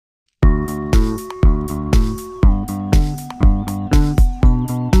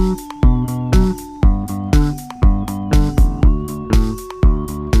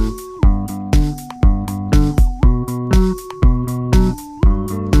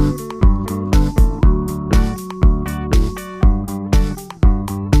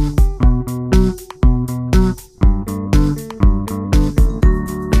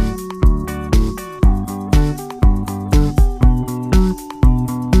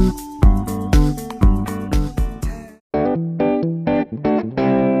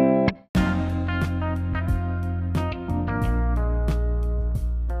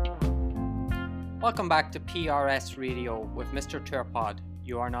Welcome back to PRS Radio with Mr. Turpod.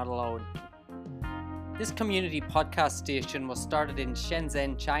 You are not alone. This community podcast station was started in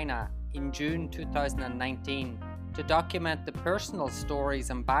Shenzhen, China in June 2019 to document the personal stories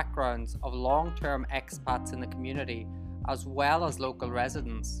and backgrounds of long-term expats in the community as well as local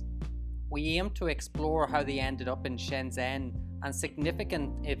residents. We aim to explore how they ended up in Shenzhen and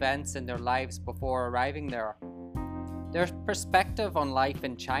significant events in their lives before arriving there. Their perspective on life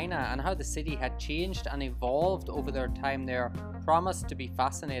in China and how the city had changed and evolved over their time there promised to be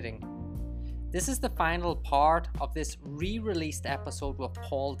fascinating. This is the final part of this re-released episode with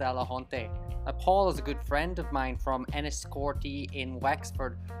Paul Delahunty. Now, Paul is a good friend of mine from Enniscorthy in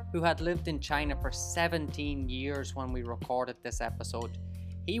Wexford who had lived in China for 17 years when we recorded this episode.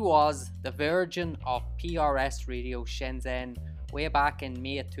 He was the virgin of PRS Radio Shenzhen way back in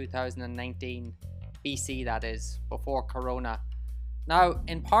May 2019. BC, that is, before Corona. Now,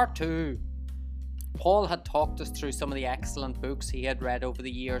 in part 2, Paul had talked us through some of the excellent books he had read over the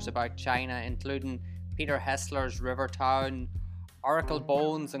years about China, including Peter Hessler's Rivertown, Oracle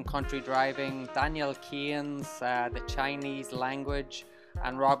Bones and Country Driving, Daniel Kane's The Chinese Language,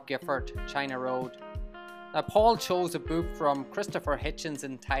 and Rob Gifford, China Road. Now, Paul chose a book from Christopher Hitchens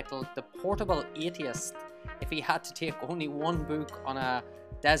entitled The Portable Atheist, if he had to take only one book on a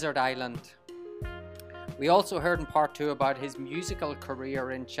desert island. We also heard in part 2 about his musical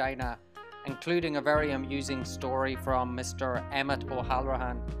career in China, including a very amusing story from Mr. Emmett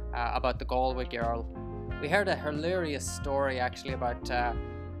O'Halloran about the Galway Girl. We heard a hilarious story actually about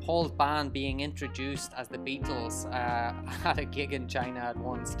Paul's band being introduced as the Beatles at a gig in China at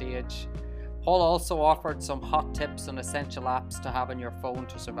one stage. Paul also offered some hot tips on essential apps to have on your phone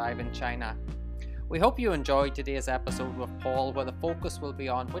to survive in China. We hope you enjoyed today's episode with Paul, where the focus will be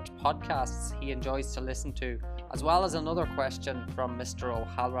on which podcasts he enjoys to listen to, as well as another question from Mr.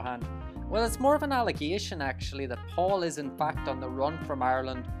 O'Halloran. Well, it's more of an allegation actually that Paul is in fact on the run from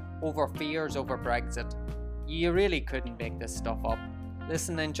Ireland over fears over Brexit. You really couldn't make this stuff up.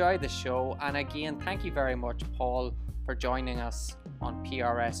 Listen, enjoy the show, and again, thank you very much, Paul, for joining us on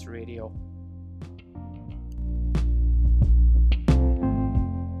PRS Radio.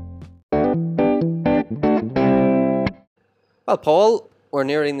 Well, Paul, we're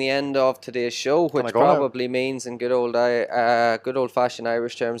nearing the end of today's show, which probably means in good old-fashioned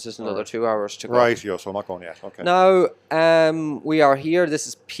Irish terms there's another 2 hours to go. Right, yeah, so I'm not going yet. Okay. Now, we are here. This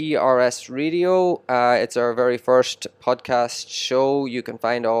is PRS Radio. It's our very first podcast show. You can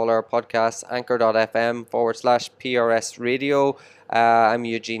find all our podcasts, anchor.fm/PRS Radio. I'm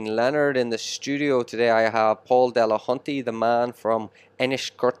Eugene Leonard. In the studio today I have Paul Delahunty, the man from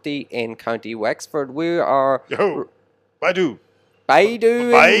Enniscorthy in County Wexford. We are... Baidu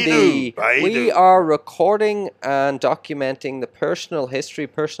indeed. We are recording and documenting the personal history,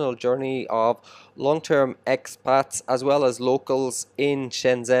 personal journey of long-term expats as well as locals in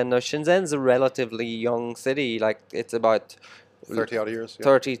Shenzhen. Now, Shenzhen's a relatively young city, like it's about 30 odd years. Yeah.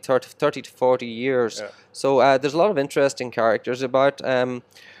 30 to 40 years. Yeah. So there's a lot of interesting characters about.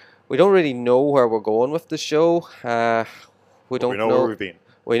 We don't really know where we're going with the show. We know where we've been.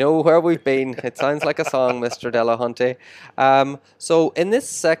 We know where we've been. It sounds like a song, Mr. Delahunty. So in this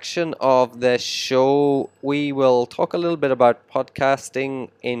section of the show, we will talk a little bit about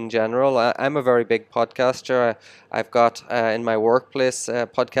podcasting in general. I'm a very big podcaster. I've got in my workplace a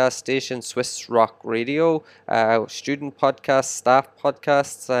podcast station, Swiss Rock Radio, student podcasts, staff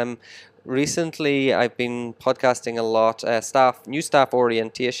podcasts. Recently, I've been podcasting a lot, new staff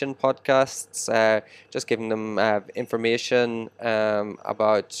orientation podcasts, just giving them information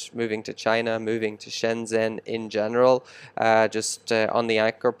about moving to China, moving to Shenzhen in general. Just on the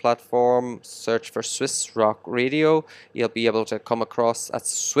Anchor platform, search for Swiss Rock Radio. You'll be able to come across at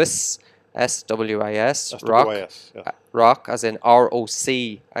Swiss, S-W-I-S, Rock, yeah. Rock as in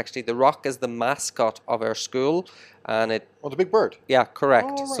R-O-C. Actually, the Rock is the mascot of our school. And it... Oh, the big bird? Yeah,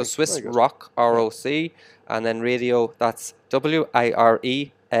 correct. Oh, right. So Swiss Rock, R-O-C, and then radio, that's W-I-R-E-L-E-S-S.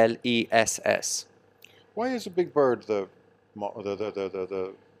 Why is a big bird the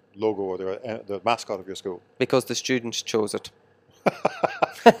logo or the mascot of your school? Because the students chose it.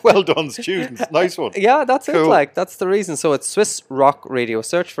 Well done, students. Nice one. Yeah, that's cool. That's the reason. So it's Swiss Rock Radio.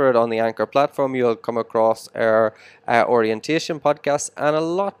 Search for it on the Anchor platform. You'll come across our orientation podcast and a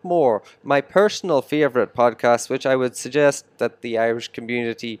lot more. My personal favourite podcast, which I would suggest that the Irish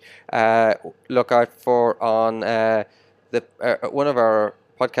community look out for on one of our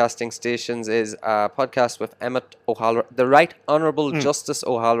podcasting stations, is a podcast with Emmett O'Halloran, the Right Honourable Justice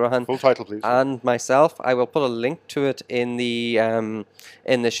O'Halloran. Full title, please. And myself. I will put a link to it in the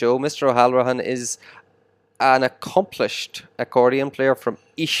show. Mr. O'Halloran is an accomplished accordion player from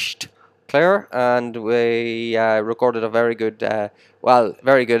East Clare, and we recorded a very good,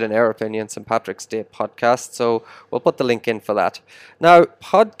 very good in our opinion, St. Patrick's Day podcast. So we'll put the link in for that. Now,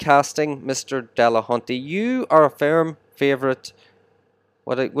 podcasting, Mr. Delahunty, you are a firm favourite.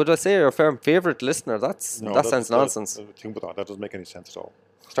 Would I say you're a firm favourite listener? That sounds nonsense. Think about that doesn't make any sense at all.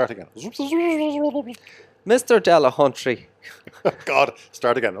 Start again. Mr. Delahunty. God,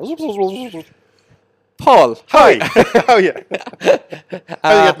 start again. Paul. Hi. How are you? How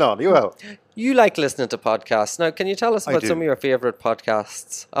are you getting on? You well? You like listening to podcasts. Now, can you tell us about some of your favourite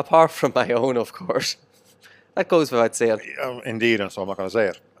podcasts? Apart from my own, of course. That goes without saying. Indeed, and so I'm not going to say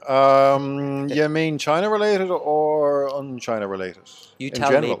it. You mean China related or un-China related? You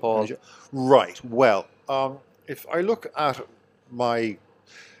tell me, Paul. Right. Well, if I look at my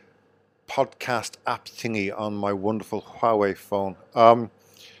podcast app thingy on my wonderful Huawei phone,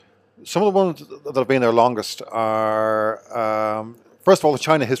 some of the ones that have been there longest are, first of all, the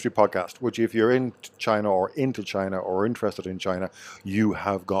China History Podcast, which if you're in China or into China or interested in China, you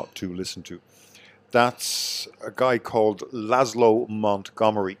have got to listen to. That's a guy called Laszlo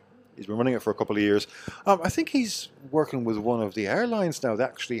Montgomery. He's been running it for a couple of years. I think he's working with one of the airlines now. They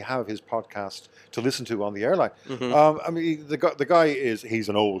actually have his podcast to listen to on the airline. I mean, the guy he's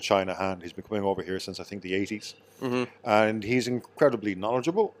an old China hand. He's been coming over here since I think the 80s. And he's incredibly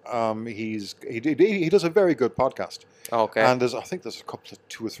knowledgeable. He does a very good podcast. Okay. And I think there's a couple of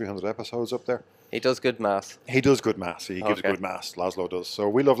 200 or 300 episodes up there. He does good math. He does good maths. He gives good maths. Laszlo does. So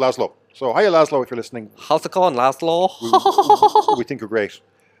we love Laszlo. So hiya, Laszlo, if you're listening. How's it going, Laszlo? We think you're great.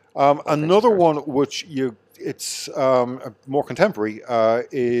 Another one which it's more contemporary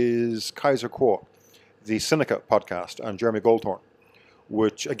is Kaiser Kuo, the Sinica podcast, and Jeremy Goldthorne,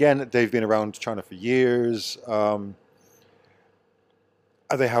 which again they've been around China for years. And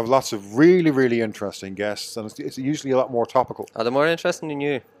they have lots of really, really interesting guests, and it's usually a lot more topical. Are they more interesting than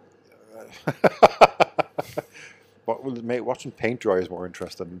you? But mate, watching paint dry is more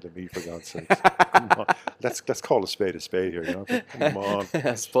interesting than me, for God's sake. Come on. Let's call a spade here, you know. Come on.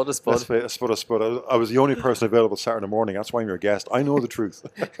 Spud a spud. A spud. I was the only person available Saturday morning. That's why I'm your guest. I know the truth.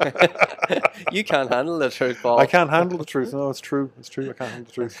 You can't handle the truth, Paul. I can't handle the truth. No, it's true. It's true. I can't handle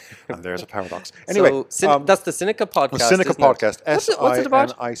the truth. And there's a paradox. Anyway, so, that's the Sinica podcast. The Sinica podcast. What's it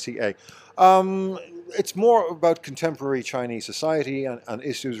about? Sinica. It's more about contemporary Chinese society and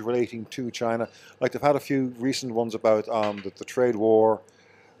issues relating to China. Like they've had a few recent ones about the trade war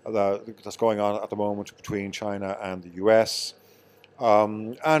that's going on at the moment between China and the US.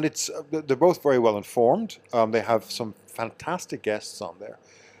 And they're both very well informed. They have some fantastic guests on there.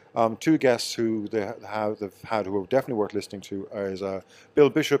 Two guests who they've had who are definitely worth listening to is Bill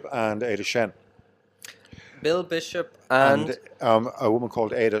Bishop and Ada Shen. Bill Bishop and a woman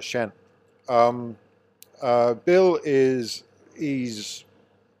called Ada Shen. Bill I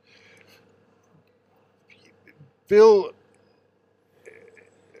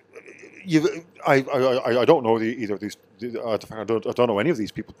don't know either of these. I don't know any of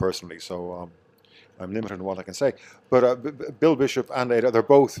these people personally, so I'm limited in what I can say. But Bill Bishop and Ada, they're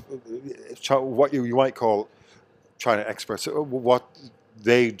both what you might call China experts. What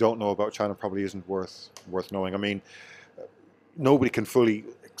they don't know about China probably isn't worth knowing. I mean, nobody can fully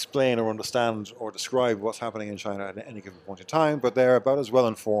explain or understand or describe what's happening in China at any given point in time, but they're about as well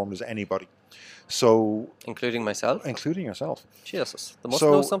informed as anybody. So, including myself, including yourself. Jesus, they must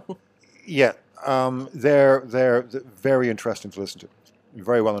know something. Yeah, they're very interesting to listen to,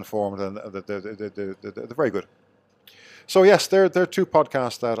 very well informed, and they're very good. So yes, they're two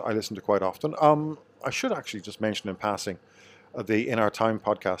podcasts that I listen to quite often. I should actually just mention in passing the In Our Time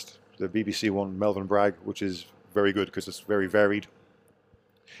podcast, the BBC one, Melvin Bragg, which is very good because it's very varied.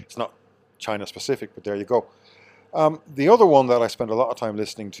 It's not China specific, but there you go. The other one that I spend a lot of time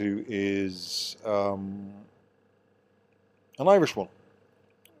listening to is an Irish one.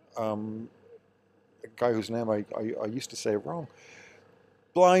 A guy whose name I used to say wrong.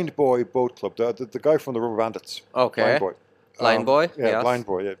 Blind Boy Boat Club, the guy from the Rubber Bandits. Okay. Blind Boy. Blind Boy? Yeah, yes. Blind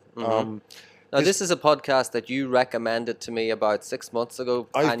Boy, yeah. Mm-hmm. Now, this is a podcast that you recommended to me about 6 months ago.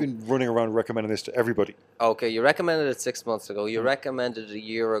 I've been running around recommending this to everybody. Okay, you recommended it 6 months ago. You recommended it a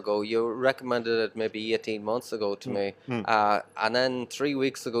year ago. You recommended it maybe 18 months ago to me. And then 3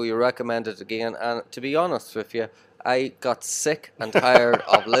 weeks ago, you recommended it again. And to be honest with you, I got sick and tired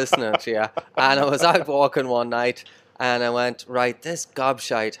of listening to you. And I was out walking one night. And I went, right, this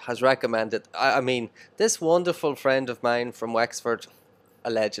gobshite has recommended, I mean, this wonderful friend of mine from Wexford,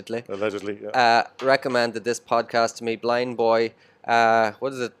 allegedly, yeah. Recommended this podcast to me, Blind Boy.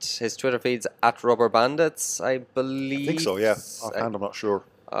 What is it? His Twitter feed's at Rubber Bandits, I believe. I think so, yeah. Offhand, I'm not sure.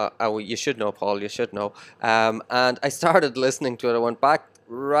 You should know, Paul, you should know. And I started listening to it. I went back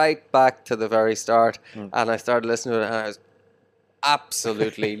right back to the very start, and I started listening to it, and I was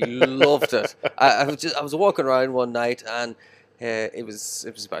absolutely loved it. I was walking around one night, and it was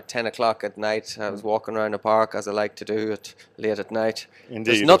about 10 o'clock at night. I was walking around the park, as I like to do it late at night. Indeed,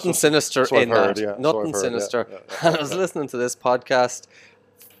 There's nothing sinister in heard, that. yeah. Nothing sinister. And I was listening to this podcast.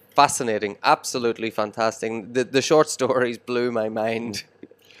 Fascinating, absolutely fantastic. The short stories blew my mind.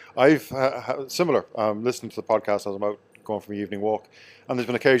 I've similar listening to the podcast as I'm out going for my evening walk, and there's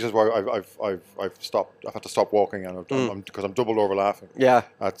been occasions where I've stopped. I've had to stop walking, and because I'm doubled over laughing. Yeah,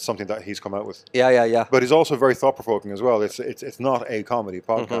 at something that he's come out with. Yeah. But he's also very thought provoking as well. It's not a comedy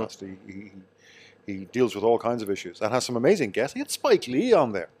podcast. He deals with all kinds of issues and has some amazing guests. He had Spike Lee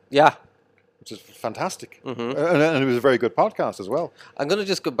on there. Yeah. Which is fantastic. And it was a very good podcast as well. I'm going to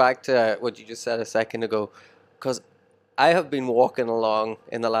just go back to what you just said a second ago, because I have been walking along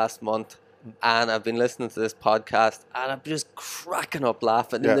in the last month, and I've been listening to this podcast, and I'm just cracking up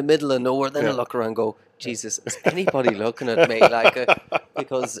laughing in the middle of nowhere. Then I look around and go, Jesus, is anybody looking at me?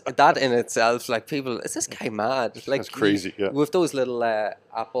 Because that in itself, like, people, is this guy mad? Like, that's crazy, with those little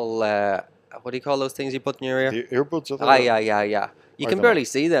Apple, what do you call those things you put in your ear? The earbuds? Yeah. You can barely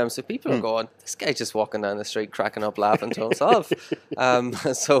see them, so people are going, this guy's just walking down the street cracking up laughing to himself.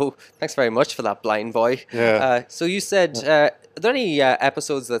 So thanks very much for that, blind boy. Yeah. So you said, are there any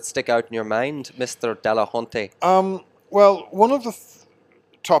episodes that stick out in your mind, Mr. Delahunty? Well, one of the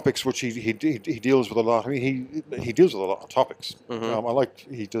topics which he deals with a lot. I mean, he deals with a lot of topics. I like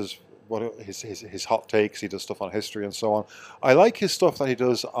he does his hot takes. He does stuff on history and so on. I like his stuff that he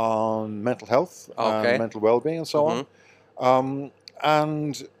does on mental health and mental well-being and so on.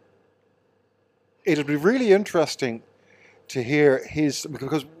 And it'd be really interesting to hear his,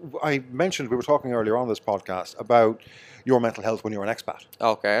 because I mentioned, we were talking earlier on this podcast about your mental health when you're an expat.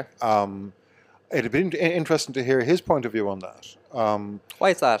 Okay. It'd be interesting to hear his point of view on that.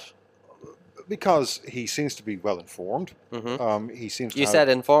 Why is that? Because he seems to be well informed. He seems. You said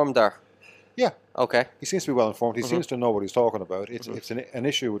informed there. Yeah. Okay. He seems to be well informed. He seems to know what he's talking about. It's an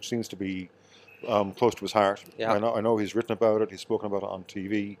issue which seems to be close to his heart. Yeah. I know he's written about it. He's spoken about it on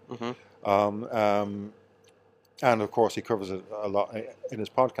TV. And of course, he covers it a lot in his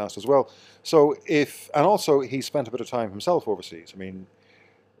podcast as well. So and also he spent a bit of time himself overseas. I mean,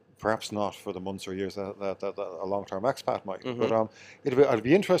 perhaps not for the months or years that a long-term expat might. But I'd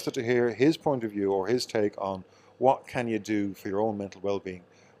be interested to hear his point of view or his take on what can you do for your own mental well-being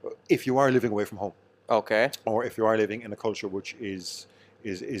if you are living away from home. Okay. Or if you are living in a culture which is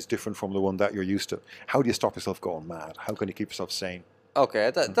different from the one that you're used to. How do you stop yourself going mad? How can you keep yourself sane?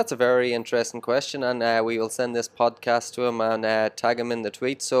 Okay, that's a very interesting question, and we will send this podcast to him and tag him in the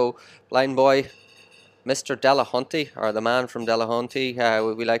tweet. So, blind boy, Mr. Delahunty, or the man from Delahunty,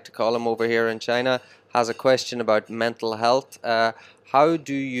 we like to call him over here in China, has a question about mental health. How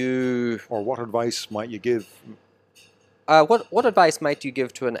do you... Or what advice might you give? What advice might you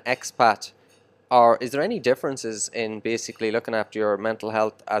give to an expat? Or is there any differences in basically looking after your mental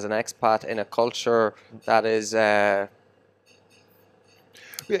health as an expat in a culture that is...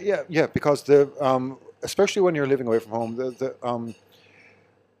 Yeah, because especially when you're living away from home,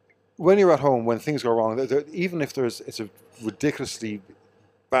 when you're at home, when things go wrong, even if it's a ridiculously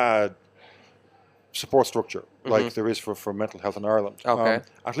bad support structure like there is for mental health in Ireland,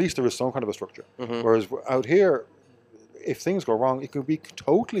 at least there is some kind of a structure. Whereas out here, if things go wrong, it can be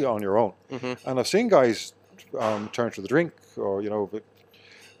totally on your own. And I've seen guys turn to the drink or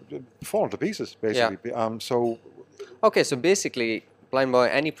fall to pieces basically. Yeah. So basically, blind boy,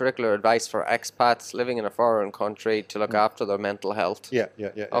 any particular advice for expats living in a foreign country to look after their mental health? Yeah.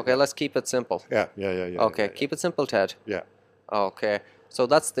 Okay, let's keep it simple. Yeah. Okay, keep it simple, Ted. Yeah. Okay, so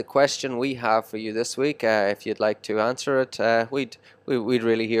that's the question we have for you this week. If you'd like to answer it, we'd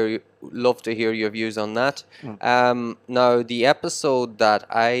really love to hear your views on that. Now, the episode that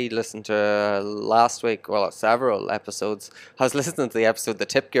I listened to last week, well, several episodes, I was listening to the episode, The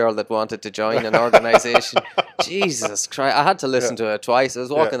Tip Girl That Wanted to Join an Organization. Jesus Christ, I had to listen to it twice. I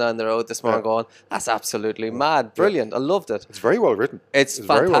was walking down the road this morning going, that's absolutely mad, brilliant, I loved it. It's very well written. It's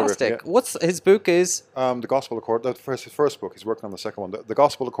fantastic. Very well written, What's his book is? The Gospel According, his first book, he's working on the second one, The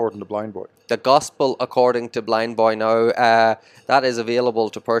Gospel According to Blind Boy. The Gospel According to Blind Boy. Now, that is available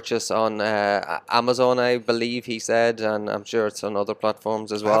to purchase on Amazon, I believe he said, and I'm sure it's on other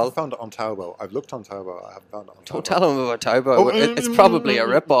platforms as well. I haven't found it on Taobao. I've looked on Taobao. I haven't found it on Taobao. Don't tell him about Taobao. It's probably a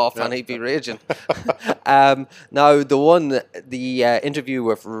rip-off and he'd be raging. Now, the interview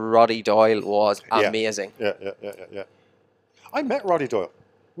with Roddy Doyle was amazing. Yeah. I met Roddy Doyle.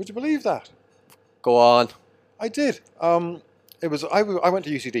 Would you believe that? Go on. I did. I went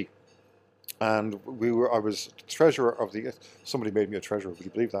to UCD. and I was treasurer of the. Somebody made me a treasurer. Would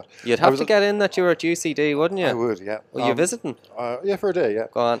you believe that? You'd have to get in that you were at UCD, wouldn't you? I would, yeah. Were you visiting? Yeah, for a day, yeah.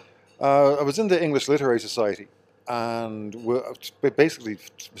 Go on. I was in the English Literary Society, and basically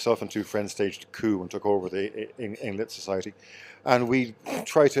myself and two friends staged a coup and took over the Lit Society, and we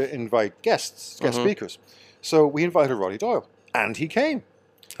tried to invite guest speakers. So we invited Roddy Doyle, and he came.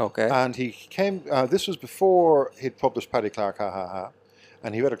 Okay. And he came. This was before he'd published Paddy Clark, Ha Ha Ha,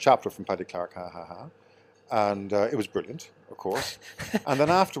 and he read a chapter from Paddy Clark, Ha Ha Ha, and it was brilliant, of course. And then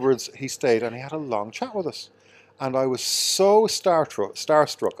afterwards, he stayed and he had a long chat with us. And I was so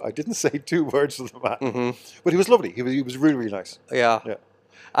starstruck. I didn't say 2 words to the man, but he was lovely. He was really, really nice. Yeah. Yeah.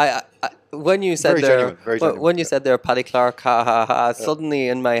 I when you said Very genuine. when you said there, Paddy Clark, ha ha ha, suddenly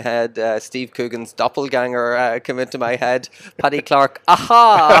in my head, Steve Coogan's doppelganger came into my head. Paddy Clark,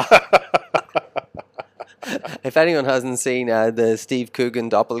 aha! If anyone hasn't seen the Steve Coogan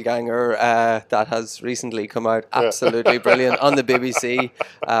doppelganger that has recently come out, absolutely brilliant on the BBC.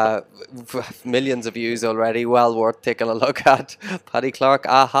 Millions of views already, well worth taking a look at. Paddy Clark,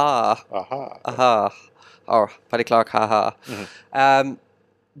 aha, aha, or Paddy Clark, ha ha.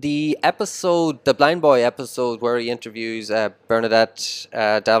 The episode, the Blind Boy episode where he interviews Bernadette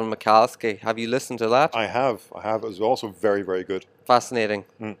Dalvin McCaskey, have you listened to that? I have. It was also very, very good. Fascinating.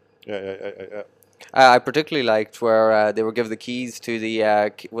 Yeah. I particularly liked where they were given the keys to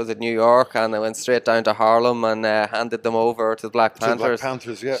the, was it New York, and they went straight down to Harlem and handed them over to the Black Panthers. To the Black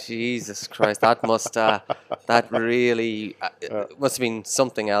Panthers, yeah. Jesus Christ, that must, that really, must have been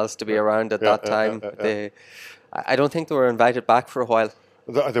something else to be around at that time. I don't think they were invited back for a while.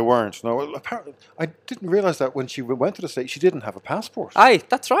 They weren't. No, apparently, I didn't realize that when she went to the States, she didn't have a passport. Aye,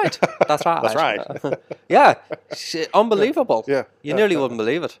 that's right. That's right. That's right. Yeah, unbelievable. Yeah. You nearly wouldn't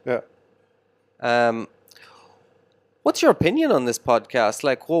believe it. Yeah. What's your opinion on this podcast?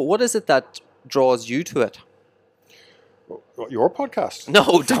 Like, what is it that draws you to it? Your podcast?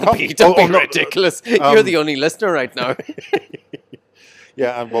 No, don't be ridiculous. You're the only listener right now.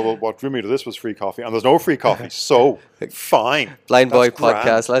 Yeah, and what drew me to this was free coffee, and there's no free coffee, so fine. Blind Boy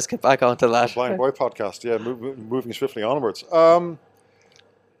podcast. Let's get back onto that. Blind Boy podcast. Yeah, moving swiftly onwards.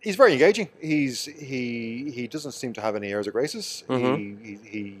 He's very engaging. He doesn't seem to have any airs or graces.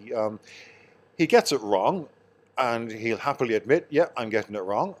 He gets it wrong, and he'll happily admit, yeah, I'm getting it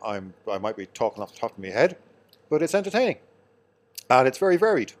wrong. I might be talking off the top of my head, but it's entertaining, and it's very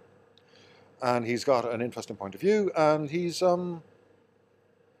varied, and he's got an interesting point of view, and he's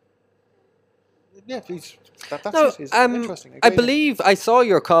that's interesting. I believe I saw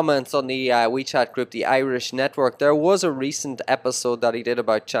your comments on the WeChat group, the Irish Network. There was a recent episode that he did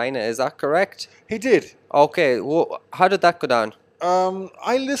about China. Is that correct? He did. Okay. Well, how did that go down?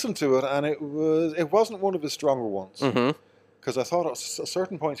 I listened to it, and it wasn't one of his stronger ones. Because I thought at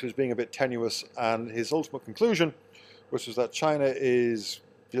certain points he was being a bit tenuous, and his ultimate conclusion, which was that China is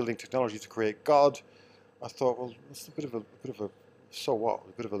building technology to create God. I thought, well, it's a bit of a so what?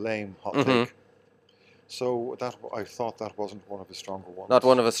 A bit of a lame hot take. So I thought that wasn't one of his stronger ones. Not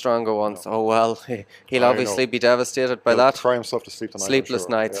one of his stronger ones. No. Oh well, he'll obviously be devastated by that. Cry himself to sleep tonight. Sleepless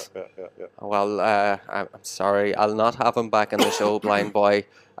nights. Yeah. Well, I'm sorry, I'll not have him back on the show, Blind Boy.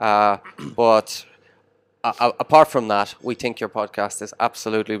 But apart from that, we think your podcast is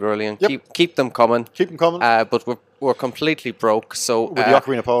absolutely brilliant. Yep. Keep them coming. Keep them coming. But we're completely broke, so with the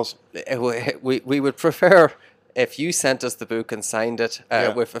Ocarina pause. We would prefer if you sent us the book and signed it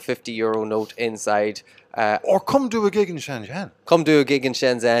with a €50 note inside. Or come do a gig in Shenzhen. Come do a gig in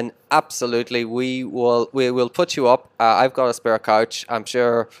Shenzhen. Absolutely. We will put you up. I've got a spare couch. I'm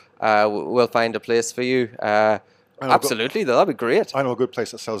sure we'll find a place for you. Absolutely. That'll be great. I know a good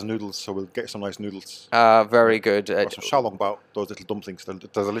place that sells noodles, so we'll get some nice noodles. Very good. Or some xiaolongbao, those little dumplings. They're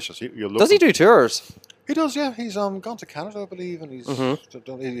delicious. Does he do tours? He does, yeah. He's gone to Canada, I believe, and he's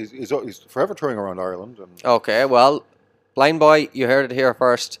forever touring around Ireland. Okay, well, Blind Boy, you heard it here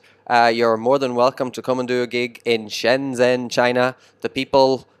first. You're more than welcome to come and do a gig in Shenzhen, China. The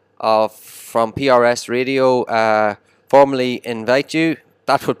people from PRS Radio formally invite you.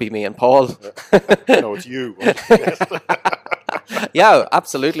 That would be me and Paul. No, it's you. Yeah,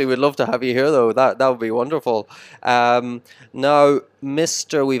 absolutely. We'd love to have you here, though. That would be wonderful. Now,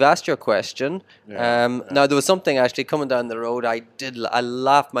 Mister, we've asked your question. Now, there was something actually coming down the road. I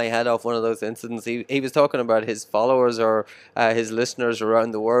laughed my head off one of those incidents. He was talking about his followers or his listeners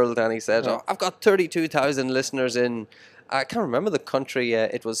around the world, and he said, "Oh, I've got 32,000 listeners in." I can't remember the country.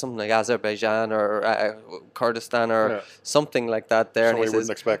 It was something like Azerbaijan or Kurdistan or something like that there. Somebody wouldn't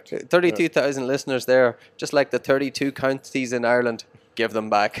expect. 32,000 listeners there, just like the 32 counties in Ireland. give them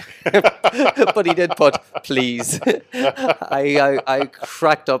back. But he did put, please. I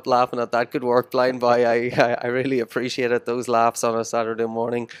cracked up laughing at that. Good work, Blind Boy. I really appreciated those laughs on a Saturday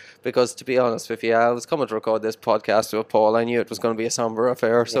morning, because to be honest with you, I was coming to record this podcast with Paul. I knew it was going to be a somber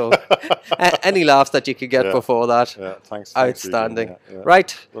affair. So any laughs that you could get before that, thanks. outstanding. Yeah.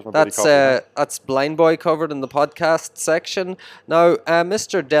 Right, that's Blind Boy covered in the podcast section. Now,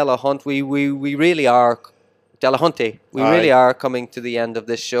 Mr. Delahunt, we really are... Delahunty, we really are coming to the end of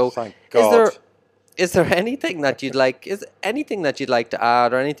this show. Thank God. Is there anything that you'd like? Is anything that you'd like to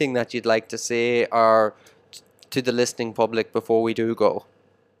add, or anything that you'd like to say, or to the listening public before we do go?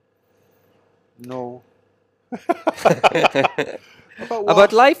 No.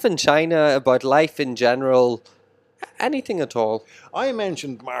 About life in China, about life in general, anything at all. I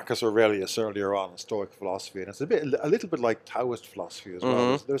mentioned Marcus Aurelius earlier on in Stoic philosophy, and it's a little bit like Taoist philosophy as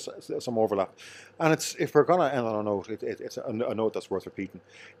well. There's some overlap, and it's, if we're going to end on a note, it's a note that's worth repeating.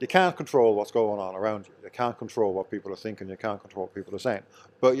 You can't control what's going on around you. You can't control what people are thinking. You can't control what people are saying,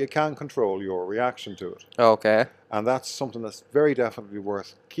 but you can control your reaction to it. Okay. And that's something that's very definitely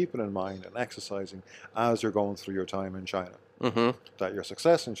worth keeping in mind and exercising as you're going through your time in China. That your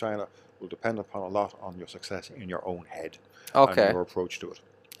success in China will depend upon a lot on your success in your own head and your approach to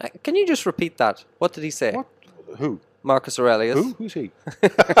it. Can you just repeat that? What did he say? What? Who? Marcus Aurelius. Who? Who's he?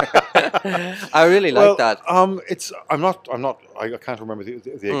 I really like that. I can't remember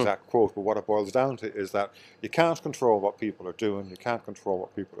the exact quote, but what it boils down to is that you can't control what people are doing, you can't control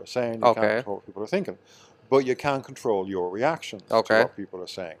what people are saying, you can't control what people are thinking, but you can control your reactions to what people are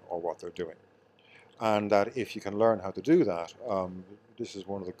saying or what they're doing. And that if you can learn how to do that, this is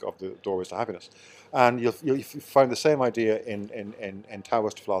one of the doorways to happiness. And you'll find the same idea in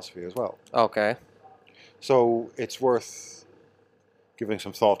Taoist philosophy as well. Okay. So it's worth giving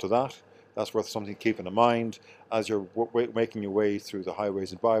some thought to that. That's worth something keeping in mind as you're making your way through the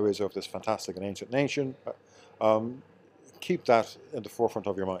highways and byways of this fantastic and ancient nation. Keep that in the forefront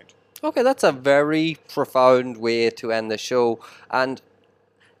of your mind. Okay, that's a very profound way to end the show. And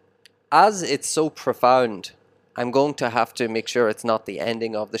as it's so profound, I'm going to have to make sure it's not the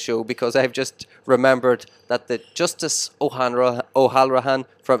ending of the show, because I've just remembered that the Justice O'Halloran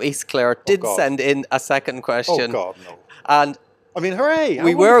from East Clare did send in a second question. Oh, God, no. And I mean, hooray!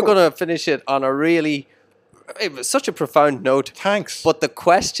 We were going to finish it on a really... It was such a profound note. Thanks. But the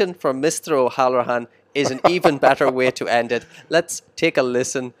question from Mr. O'Halloran is an even better way to end it. Let's take a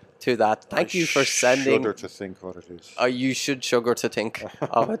listen to that. Thank you for sending... Shudder to think what it is. You should sugar to think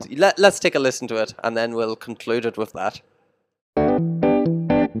of it. Let's take a listen to it, and then we'll conclude it with that.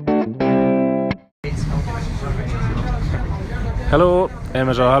 Hello,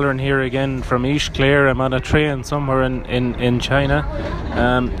 Emmett O'Halloran here again from East Clare. I'm on a train somewhere in China.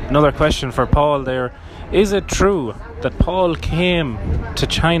 Another question for Paul there. Is it true that Paul came to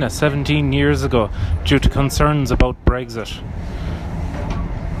China 17 years ago due to concerns about Brexit?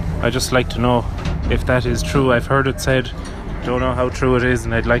 I'd just like to know if that is true. I've heard it said, don't know how true it is,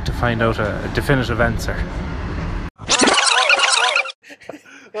 and I'd like to find out a definitive answer.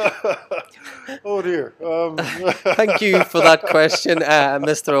 Oh dear. Thank you for that question,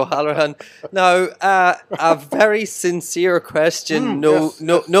 Mr. O'Halloran. Now, a very sincere question, no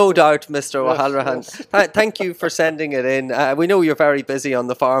doubt, Mr. O'Halloran. Thank you for sending it in. We know you're very busy on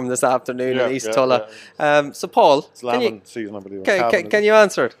the farm this afternoon in East Tulla. So, Paul, can you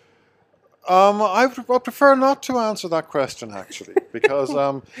answer it? I prefer not to answer that question, actually, because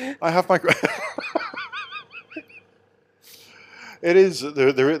I have my... It is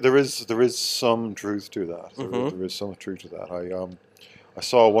there is some truth to that. There is some truth to that. I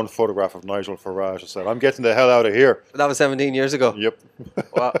saw one photograph of Nigel Farage and said, "I'm getting the hell out of here." That was 17 years ago. Yep.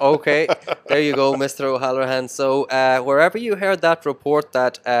 Well, okay, there you go, Mr. O'Halloran. So wherever you heard that report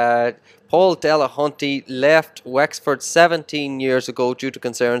that Paul Delahunty left Wexford 17 years ago due to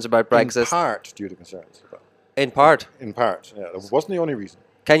concerns about Brexit. In part due to concerns. In part. In part. Yeah, it wasn't the only reason.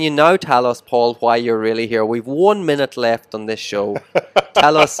 Can you now tell us, Paul, why you're really here? We've 1 minute left on this show.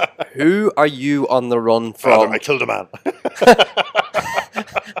 Tell us, who are you on the run from? I killed a man.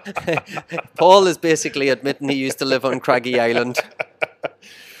 Paul is basically admitting he used to live on Craggy Island.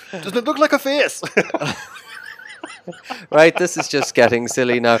 Doesn't it look like a face? Right, this is just getting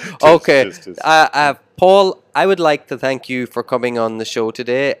silly now. Okay, Paul, I would like to thank you for coming on the show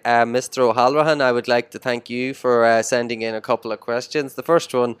today. Mr. O'Halloran, I would like to thank you for sending in a couple of questions. The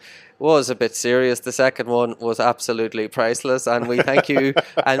first one was a bit serious. The second one was absolutely priceless, and we thank you.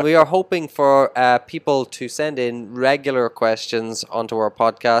 And we are hoping for people to send in regular questions onto our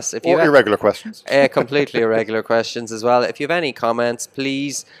podcast. If you Or irregular questions. Completely irregular questions as well. If you have any comments,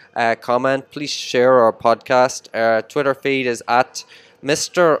 please comment. Please share our podcast. Our Twitter feed is at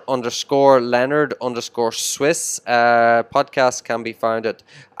Mr_Leonard_Swiss. Podcast can be found at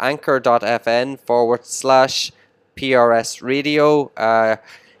anchor.fn/PRS radio.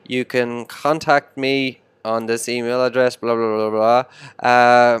 You can contact me on this email address, blah, blah, blah, blah.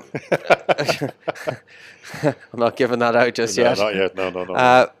 I'm not giving that out just No, yet. not yet.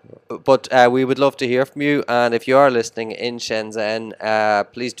 No. But we would love to hear from you. And if you are listening in Shenzhen,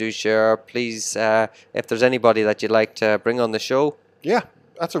 please do share. Please, if there's anybody that you'd like to bring on the show. Yeah,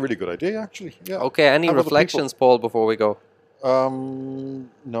 that's a really good idea, actually. Yeah. Okay, any Have other reflections, Paul, before we go?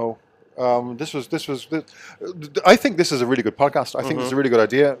 No. I think this is a really good podcast. I think it's a really good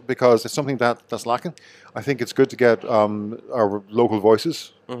idea because it's something that's lacking. I think it's good to get our local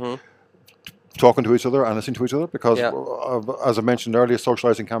voices talking to each other and listening to each other because, as I mentioned earlier,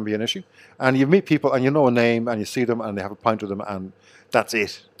 socializing can be an issue. And you meet people and you know a name and you see them and they have a pint with them and that's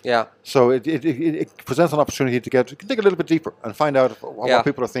it. Yeah. So it presents an opportunity to dig a little bit deeper and find out what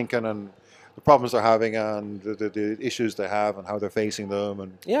people are thinking and the problems they're having and the issues they have and how they're facing them.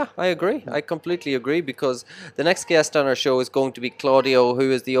 And yeah, I agree. I completely agree because the next guest on our show is going to be Claudio,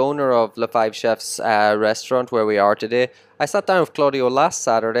 who is the owner of Le Five Chefs restaurant where we are today. I sat down with Claudio last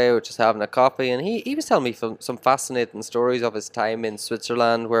Saturday, which is having a coffee, and he was telling me some fascinating stories of his time in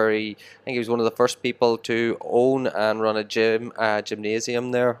Switzerland, where I think he was one of the first people to own and run a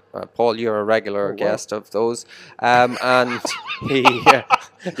gymnasium there. Paul, you're a regular guest of those, and he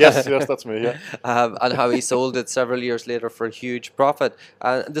yes, that's me. Yeah, and how he sold it several years later for a huge profit.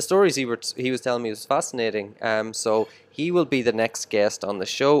 The stories he was telling me was fascinating. So he will be the next guest on the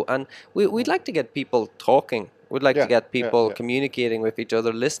show, and we'd like to get people talking. We'd like to get people communicating with each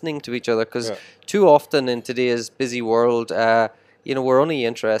other, listening to each other, because too often in today's busy world, we're only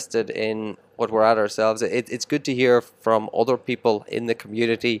interested in what we're at ourselves. It's good to hear from other people in the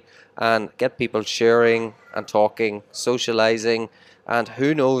community and get people sharing and talking, socializing, and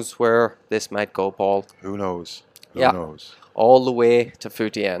who knows where this might go, Paul. Who knows? Who Yeah. knows? All the way to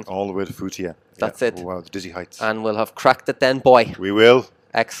Fujian. All the way to Fujian. That's it. Oh, wow, the dizzy heights. And we'll have cracked it then, boy. We will.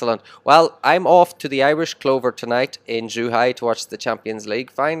 Excellent. Well, I'm off to the Irish Clover tonight in Zhuhai to watch the Champions League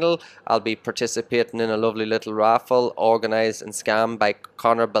final. I'll be participating in a lovely little raffle organised and scammed by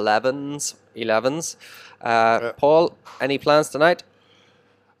Connor Belevins. Paul, any plans tonight?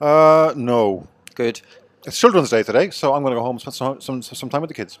 No. Good. It's Children's Day today, so I'm going to go home and spend some time with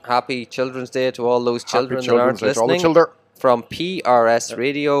the kids. Happy Children's Day to all those children Happy that aren't Children's Day to all the listening. children. From PRS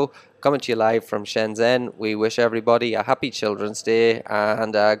Radio, coming to you live from Shenzhen. We wish everybody a happy Children's Day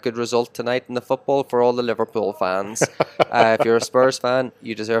and a good result tonight in the football for all the Liverpool fans. If you're a Spurs fan,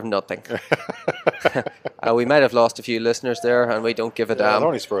 you deserve nothing. We might have lost a few listeners there, and we don't give a damn. They're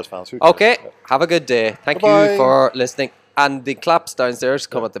only Spurs fans. Who cares? Okay, have a good day. Thank Bye-bye. you for listening. And the claps downstairs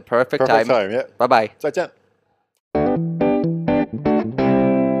come at the perfect time. yeah. Bye-bye. 再见.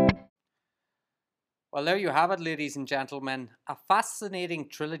 Well, there you have it, ladies and gentlemen. A fascinating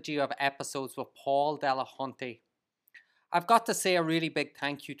trilogy of episodes with Paul Delahunty. I've got to say a really big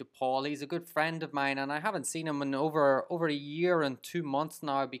thank you to Paul. He's a good friend of mine, and I haven't seen him in over a year and 2 months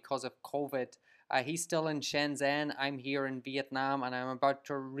now because of COVID. He's still in Shenzhen. I'm here in Vietnam, and I'm about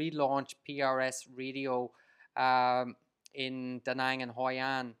to relaunch PRS Radio in Da Nang and Hoi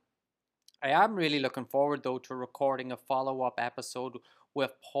An. I am really looking forward, though, to recording a follow-up episode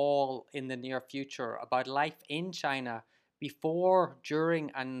with Paul in the near future about life in China before,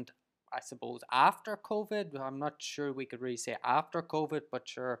 during, and I suppose after COVID. I'm not sure we could really say after COVID, but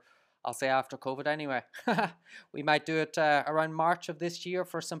sure, I'll say after COVID anyway. We might do it around March of this year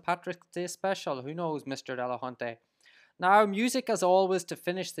for St. Patrick's Day special. Who knows, Mr. Delahunty? Now, music, as always, to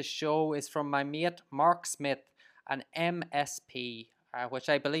finish the show is from my mate Mark Smith, an MSP, which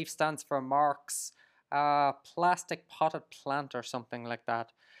I believe stands for Mark's Plastic Potted Plant or something like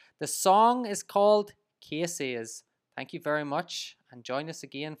that. The song is called Cases. Thank you very much, and join us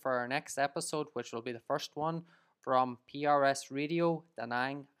again for our next episode, which will be the first one from PRS Radio, Da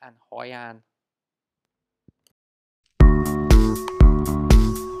Nang and Hoi An.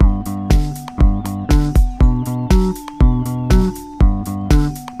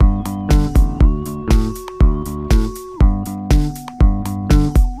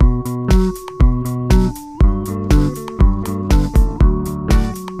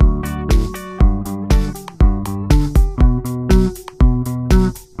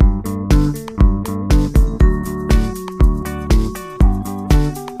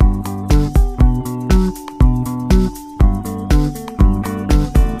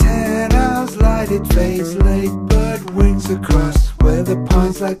 lighted phase, late bird wings across where the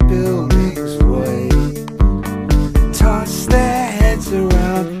pines like buildings wait. Toss their heads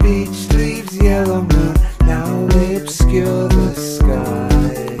around, beach leaves, yellow moon, now they obscure the sky.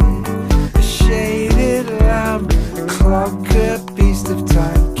 A shaded lamp, clock, a beast of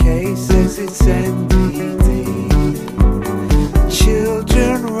time, K says it's NBD.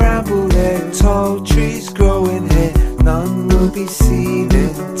 Children ramble there, tall trees growing here, none will be seen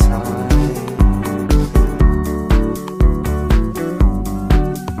in time.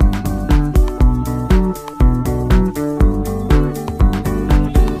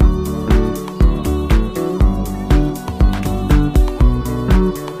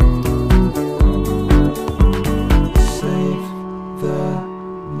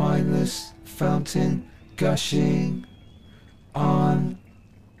 Fountain gushing on.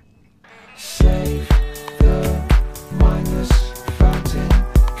 Save the mindless fountain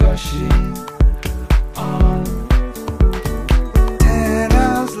gushing on. 10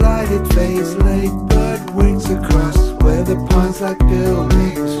 hours lighted phase, late bird wings across where the pines like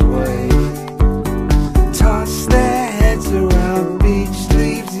buildings wait. Toss their heads around, beach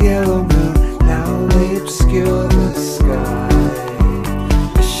leaves, yellow moon, now they obscure the sky.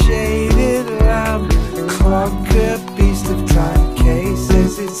 Clock, a beast of time, K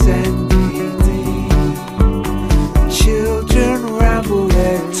says it's NBD. Children ramble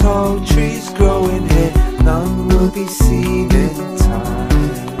there, tall trees growing here, none will be seen